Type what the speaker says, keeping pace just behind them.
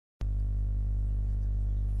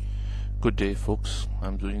Good day, folks.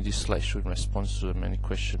 I'm doing this slideshow in response to the many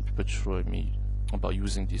questions people throw at me about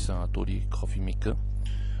using this Toddy coffee maker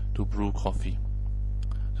to brew coffee.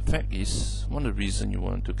 The fact is, one of the reasons you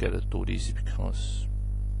want to get a Toddy is because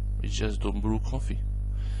you just don't brew coffee.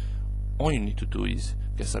 All you need to do is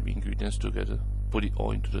get some ingredients together, put it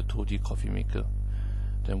all into the Toddy coffee maker,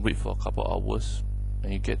 then wait for a couple hours,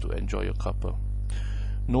 and you get to enjoy your cuppa.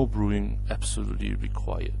 No brewing absolutely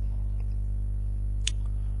required.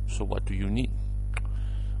 So what do you need?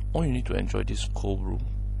 All you need to enjoy this cold brew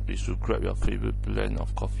is to grab your favorite blend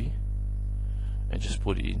of coffee and just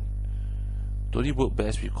put it in. Toddy works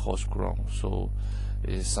best with coarse ground, so it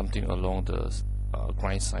is something along the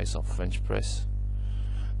grind size of French press.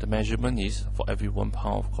 The measurement is, for every 1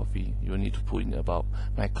 pound of coffee, you need to put in about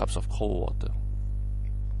 9 cups of cold water.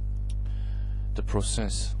 The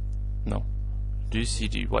process. Now, do you see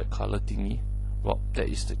the white color thingy? Well, that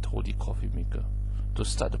is the Toddy coffee maker. To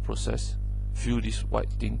start the process, fill this white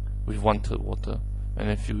thing with 1/3 water, and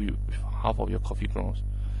then fill it with half of your coffee grounds.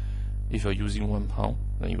 If you're using 1 pound,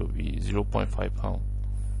 then it will be 0.5 pound.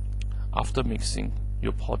 After mixing,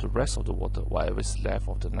 you pour the rest of the water, whatever is left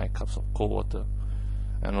of the 9 cups of cold water,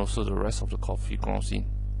 and also the rest of the coffee grounds in.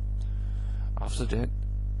 After that,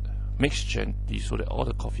 mix gently so that all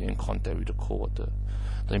the coffee in contact with the cold water.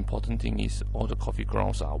 The important thing is all the coffee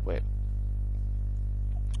grounds are wet.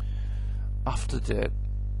 After that,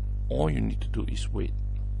 all you need to do is wait.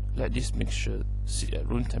 Let this mixture sit at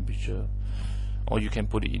room temperature, or you can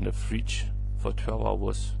put it in the fridge for 12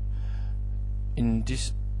 hours.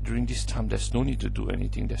 During this time, there's no need to do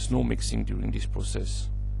anything. There's no mixing during this process.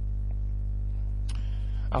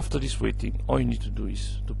 After this waiting, all you need to do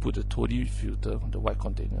is to put the Toddy filter, the white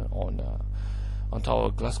container, onto our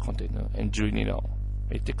glass container and drain it out.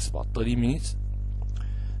 It takes about 30 minutes.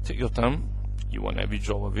 Take your time. You want every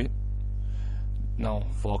drop of it. Now,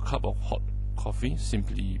 for a cup of hot coffee,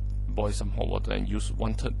 simply boil some hot water and use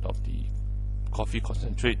 1/3 of the coffee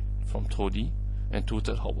concentrate from Toddy and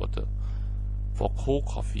 2/3 hot water. For cold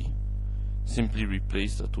coffee, simply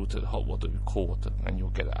replace the 2/3 hot water with cold water and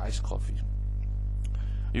you'll get an iced coffee.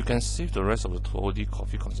 You can save the rest of the Toddy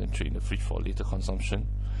coffee concentrate in the fridge for later consumption,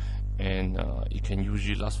 and it can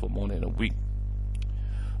usually last for more than a week.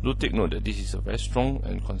 Do take note that this is a very strong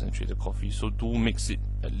and concentrated coffee, so do mix it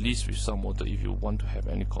at least with some water if you want to have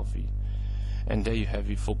any coffee. And there you have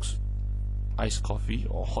it, folks. Iced coffee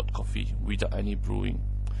or hot coffee without any brewing.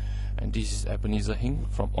 And this is Ebenezer Hing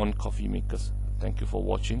from On Coffee Makers. Thank you for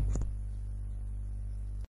watching.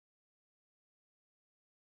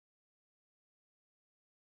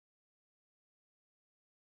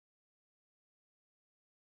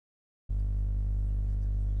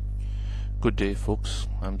 Good day, folks.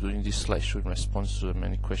 I'm doing this slideshow in response to the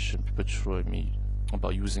many questions people throw at me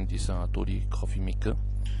about using this Toddy coffee maker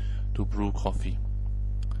to brew coffee.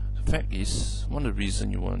 The fact is, one of the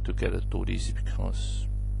reasons you want to get a Toddy is because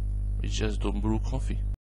you just don't brew coffee.